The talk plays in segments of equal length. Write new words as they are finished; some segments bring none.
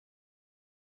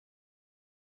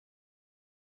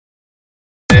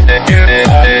Hey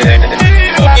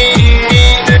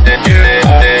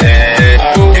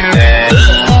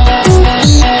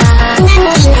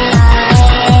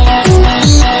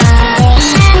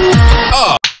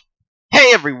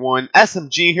everyone,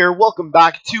 SMG here. Welcome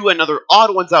back to another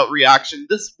Odd Ones Out reaction.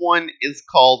 This one is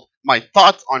called My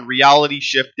Thoughts on Reality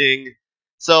Shifting.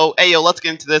 So, hey yo, let's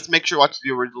get into this. Make sure you watch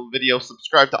the original video,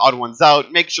 subscribe to Odd Ones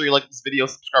Out. Make sure you like this video,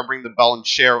 subscribe, ring the bell, and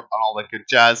share on all that good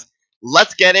jazz.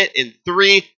 Let's get it in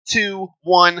 3, 2,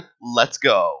 1, let's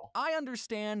go. I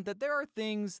understand that there are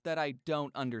things that I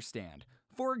don't understand.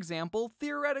 For example,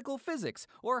 theoretical physics,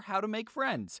 or how to make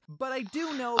friends. But I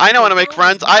do know I know how to make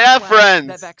friends. I have friends.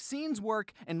 That vaccines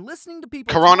work, and listening to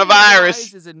people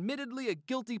Coronavirus is admittedly a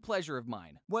guilty pleasure of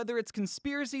mine. Whether it's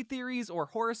conspiracy theories or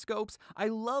horoscopes, I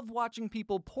love watching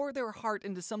people pour their heart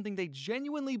into something they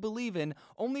genuinely believe in,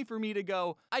 only for me to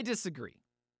go, I disagree.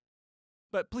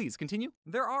 But please, continue.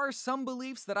 There are some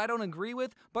beliefs that I don't agree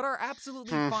with, but are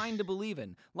absolutely fine to believe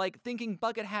in, like thinking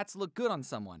bucket hats look good on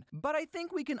someone. But I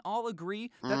think we can all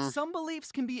agree that some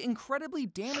beliefs can be incredibly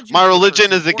damaging. My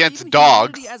religion is against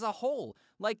dogs. As a whole,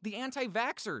 like the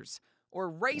anti-vaxxers or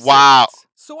racists. Wow.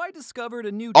 So I discovered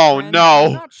a new trend. Oh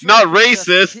no, not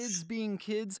racist. Kids being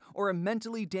kids or a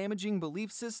mentally damaging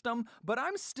belief system, but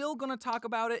I'm still gonna talk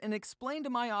about it and explain to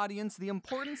my audience the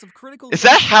importance of critical. Is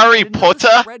that Harry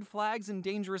Potter? Red flags and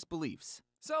dangerous beliefs.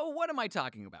 So what am I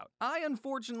talking about? I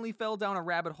unfortunately fell down a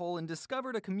rabbit hole and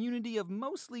discovered a community of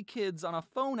mostly kids on a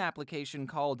phone application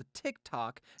called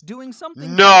TikTok doing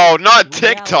something. No, not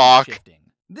TikTok. Shifting.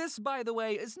 This, by the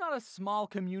way, is not a small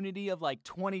community of like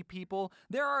 20 people.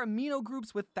 There are amino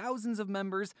groups with thousands of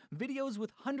members, videos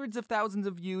with hundreds of thousands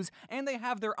of views, and they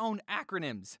have their own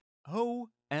acronyms.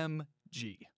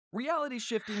 OMG. Reality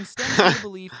shifting stems from the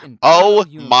belief in oh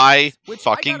universe, my which,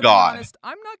 fucking I gotta god. Be honest,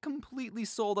 I'm not completely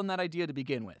sold on that idea to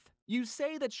begin with. You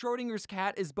say that Schrodinger's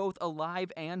cat is both alive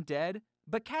and dead,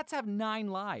 but cats have 9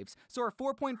 lives, so are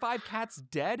 4.5 cats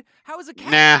dead? How is a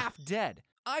cat half dead?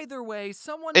 Either way,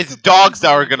 someone it's dogs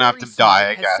that are gonna have to die,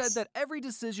 I has guess. said that every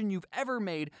decision you've ever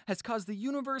made has caused the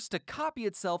universe to copy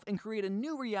itself and create a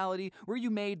new reality where you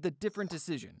made the different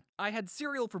decision. I had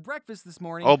cereal for breakfast this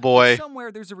morning. Oh boy.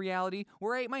 Somewhere there's a reality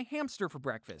where I ate my hamster for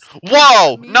breakfast.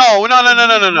 Whoa! No.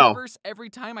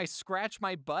 Every time I scratch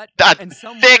my butt, that's and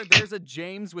somewhere thick. There's a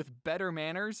James with better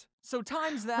manners. So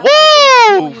times that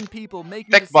by 8 billion people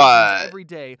making thick decisions butt. every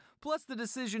day, plus the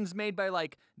decisions made by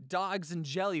like dogs and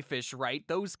jellyfish, right?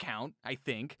 Those count, I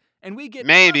think. And we get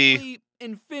maybe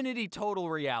infinity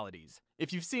total realities.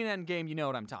 If you've seen Endgame, you know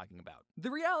what I'm talking about. The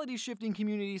reality shifting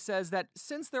community says that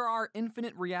since there are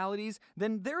infinite realities,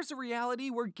 then there's a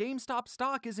reality where GameStop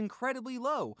stock is incredibly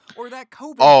low, or that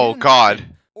COVID didn't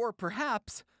happen. Or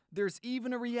perhaps there's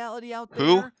even a reality out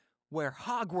there where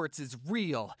Hogwarts is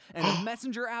real, and a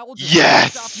messenger owl just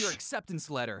dropped off your acceptance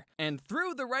letter. And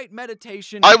through the right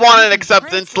meditation, I want an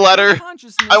acceptance letter.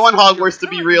 I want Hogwarts to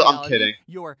be real. I'm kidding.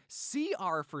 Your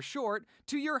CR for short,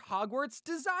 to your Hogwarts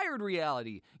desired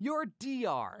reality, your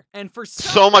DR. And for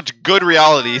so much good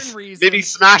realities, maybe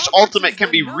Smash Ultimate can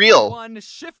be real. One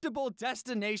shiftable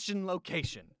destination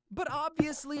location. But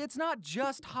obviously, it's not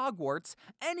just Hogwarts.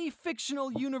 Any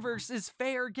fictional universe is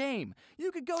fair game.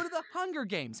 You could go to the Hunger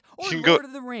Games, or Lord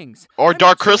of the Rings. Or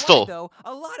Dark Crystal. Though,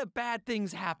 a lot of bad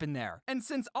things happen there. And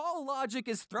since all logic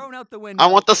is thrown out the window, I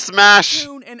want the Smash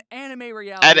and anime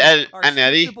reality are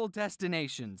shiftable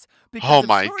destinations. Oh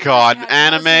my god,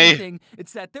 anime.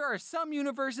 It's that there are some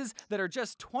universes that are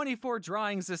just 24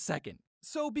 drawings a second.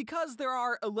 So because there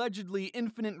are allegedly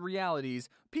infinite realities,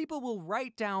 people will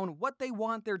write down what they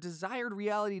want their desired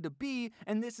reality to be,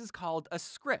 and this is called a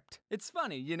script. It's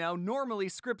funny, you know, normally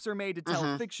scripts are made to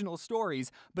tell fictional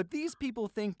stories, but these people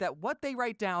think that what they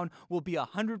write down will be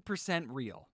 100%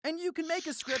 real. And you can make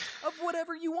a script of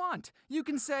whatever you want. You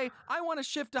can say, I want to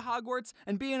shift to Hogwarts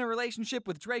and be in a relationship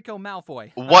with Draco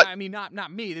Malfoy. What? I mean,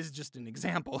 not me, this is just an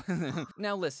example.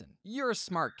 Now listen, you're a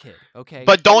smart kid, okay?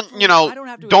 But don't, you know,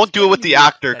 don't do it with the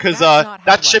actor, because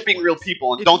that's shipping real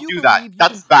people, and don't do that.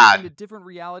 That's bad. Into different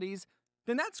realities,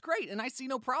 then that's great, and I see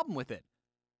no problem with it.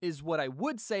 Is what I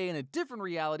would say in a different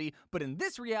reality, but in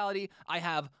this reality, I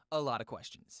have a lot of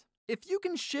questions. If you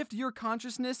can shift your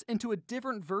consciousness into a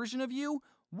different version of you,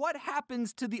 what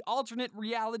happens to the alternate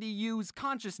reality you's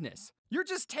consciousness? You're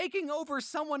just taking over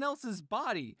someone else's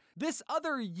body. This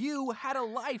other you had a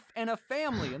life and a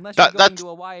family, unless you're going to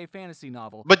a YA fantasy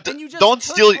novel. But don't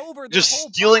steal, just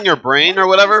stealing your brain or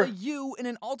whatever. You in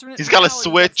an alternate He's got a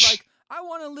switch. like, I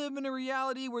want to live in a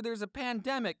reality where there's a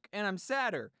pandemic and I'm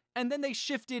sadder. and then they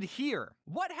shifted here.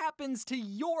 What happens to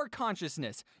your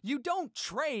consciousness? You don't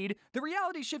trade. The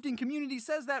reality shifting community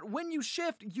says that when you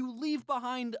shift, you leave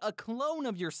behind a clone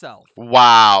of yourself.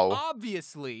 Wow.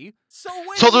 Obviously. So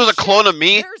there's a clone of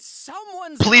me? There's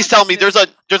someone's Please tell me there's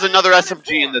another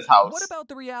SMG in this house. What about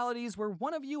the realities where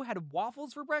one of you had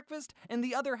waffles for breakfast and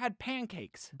the other had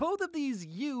pancakes? Both of these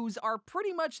yous are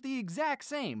pretty much the exact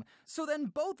same. So then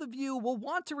both of you will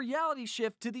want to reality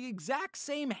shift to the exact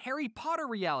same Harry Potter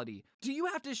reality. Do you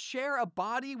have to share a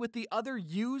body with the other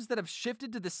yous that have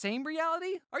shifted to the same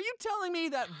reality? Are you telling me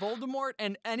that Voldemort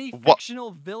and any fictional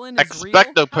villain is real?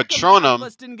 Expecto Patronum. How come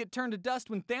didn't get turned to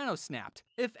dust when Thanos snapped?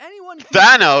 If anyone could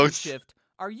Thanos shift,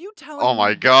 are you telling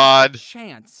me God. there's a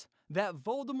chance that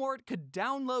Voldemort could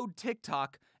download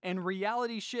TikTok and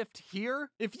reality shift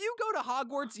here? If you go to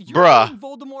Hogwarts, you're bringing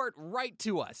Voldemort right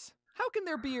to us. How can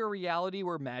there be a reality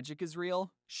where magic is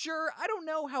real? Sure, I don't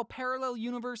know how parallel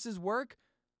universes work,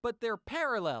 but they're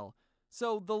parallel,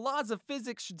 so the laws of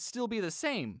physics should still be the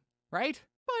same, right?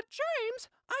 But James,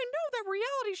 I know that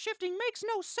reality shifting makes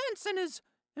no sense and is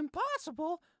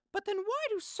impossible, but then why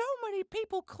do so many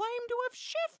people claim to have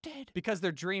shifted? Because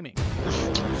they're dreaming.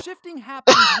 Shifting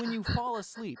happens when you fall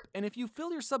asleep, and if you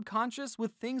fill your subconscious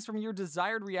with things from your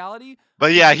desired reality...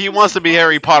 But yeah, he wants to be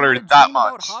Harry Potter that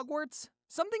much. Hogwarts?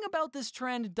 Something about this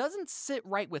trend doesn't sit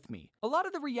right with me. A lot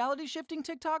of the reality shifting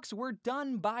TikToks were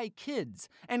done by kids,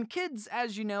 and kids,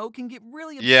 as you know, can get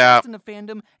really obsessed in the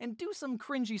fandom and do some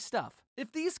cringy stuff.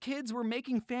 If these kids were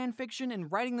making fan fiction and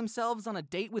writing themselves on a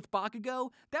date with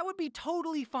Bakugo, that would be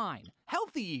totally fine.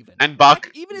 Healthy even. And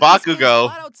even if these kids Bakugo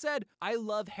flat out said, I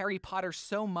love Harry Potter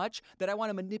so much that I want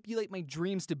to manipulate my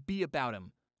dreams to be about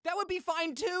him. That would be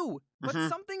fine too. But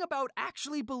something about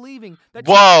actually believing that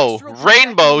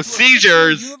rainbow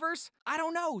seizures. Universe, I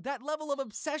don't know. That level of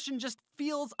obsession just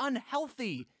feels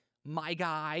unhealthy, my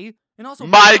guy. And also,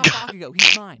 Bakugo,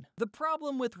 he's mine. The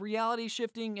problem with reality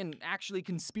shifting and actually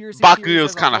conspiracy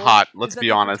Bakugo's kind of hot, let's be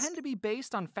honest. They tend to be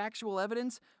based on factual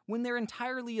evidence when they're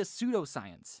entirely a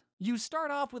pseudoscience. You start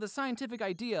off with a scientific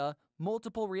idea,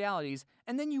 multiple realities,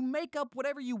 and then you make up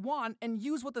whatever you want and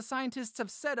use what the scientists have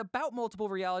said about multiple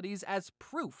realities as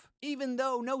proof. Even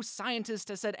though no scientist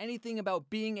has said anything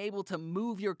about being able to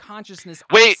move your consciousness.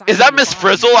 Wait, is that Miss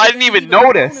Frizzle? I didn't even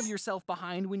notice. Of yourself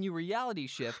behind when you reality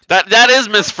shift. That is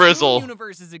Miss Frizzle.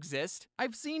 Universes exist.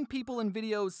 I've seen people in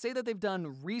videos say that they've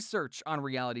done research on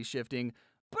reality shifting,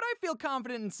 but I feel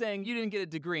confident in saying you didn't get a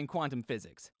degree in quantum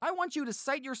physics. I want you to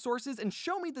cite your sources and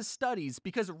show me the studies,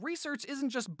 because research isn't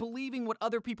just believing what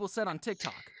other people said on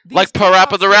TikTok. Like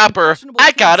Parappa the Rapper,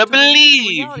 I gotta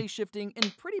believe! Reality shifting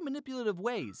in pretty manipulative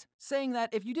ways, saying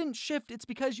that if you didn't shift, it's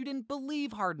because you didn't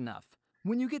believe hard enough.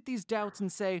 When you get these doubts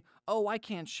and say, oh, I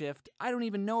can't shift, I don't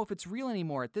even know if it's real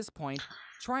anymore at this point,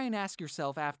 try and ask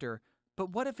yourself after, but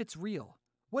what if it's real?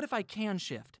 What if I can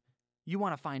shift? You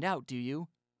want to find out, do you?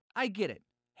 I get it.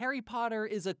 Harry Potter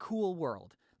is a cool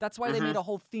world. That's why they made a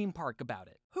whole theme park about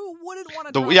it. Who wouldn't want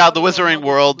to the Wizarding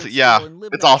World,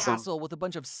 it's awesome. Castle with a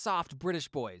bunch of soft British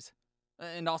boys.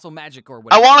 And also magic or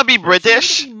whatever. I want to be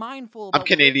British. I'm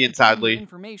Canadian, sadly.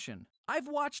 Information. I've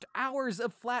watched hours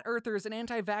of flat earthers and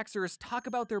anti-vaxxers talk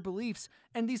about their beliefs,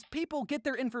 and these people get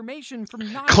their information from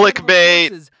clickbait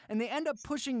sources, and they end up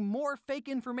pushing more fake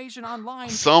information online.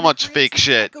 So much fake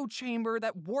shit. Echo chamber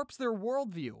that warps their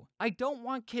worldview. I don't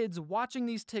want kids watching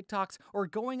these TikToks or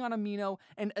going on Amino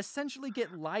and essentially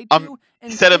get lied to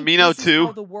and said think Amino this is too.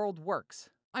 How the world works.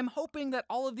 I'm hoping that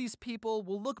all of these people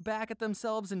will look back at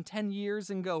themselves in 10 years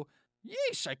and go,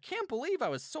 yeesh, I can't believe I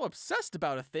was so obsessed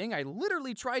about a thing. I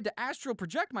literally tried to astral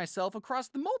project myself across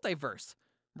the multiverse.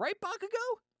 Right,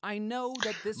 Bakugo? I know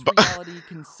that this reality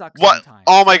can suck sometimes.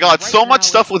 Oh my god, so much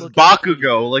stuff with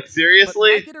Bakugo. Like,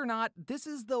 seriously? But like it or not, this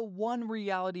is the one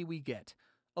reality we get.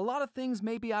 A lot of things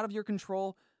may be out of your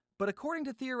control, but according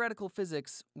to theoretical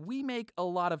physics, we make a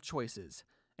lot of choices.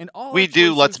 And all we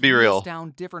do, let's be real.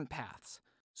 Down different paths.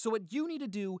 So what you need to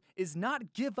do is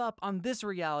not give up on this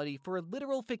reality for a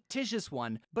literal fictitious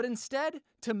one, but instead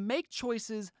to make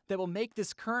choices that will make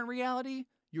this current reality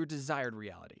your desired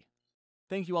reality.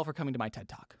 Thank you all for coming to my TED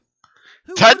Talk.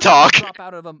 TED Talk? Drop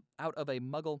out of a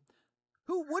muggle.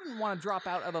 Who wouldn't want to drop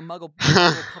out of a muggle?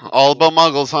 All about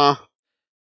muggles, huh?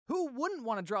 Who wouldn't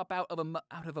want to drop out of a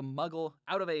muggle?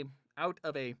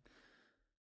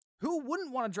 Who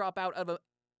wouldn't want to drop out of a?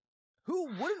 Who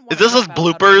wouldn't want to drop out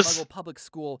bloopers? Of a public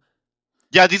school?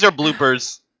 Yeah, these are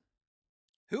bloopers.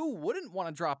 Who wouldn't want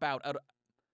to drop out of?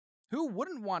 Who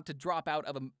wouldn't want to drop out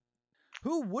of a?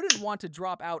 Who wouldn't want to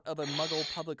drop out of a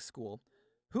muggle public school?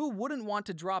 Who wouldn't want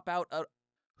to drop out of?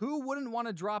 Who wouldn't want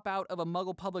to drop out of a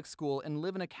muggle public school and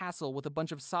live in a castle with a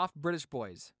bunch of soft British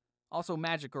boys? Also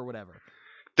magic or whatever.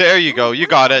 There you go. You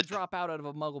got it. Drop out of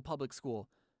a Muggle public school.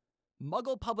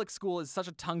 Muggle public school is such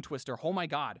a tongue twister. Oh my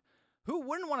god. Who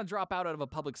wouldn't want to drop out of a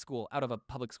public school? Muggle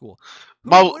public school.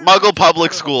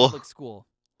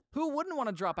 Who wouldn't want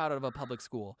to drop out of a public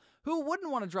school? Who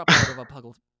wouldn't want to drop out of a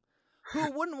public?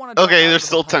 Who wouldn't want to? Drop Okay, out there's of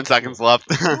still 10 seconds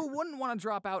left. Who wouldn't want to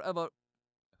drop out of a?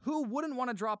 Who wouldn't want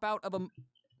to drop out of a?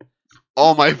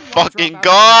 Oh my fucking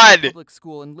god! Public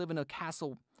school and live in a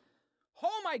castle.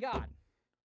 Oh my god!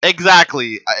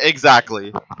 Exactly.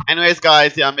 Anyways,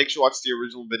 guys, yeah, make sure you watch the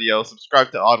original video,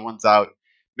 subscribe to Odd Ones Out.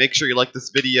 Make sure you like this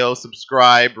video,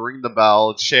 subscribe, ring the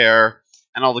bell, share,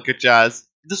 and all the good jazz.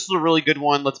 This was a really good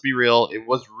one, let's be real. It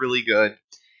was really good.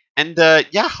 And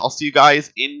yeah, I'll see you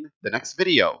guys in the next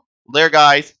video. There,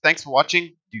 guys. Thanks for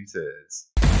watching. Deuces.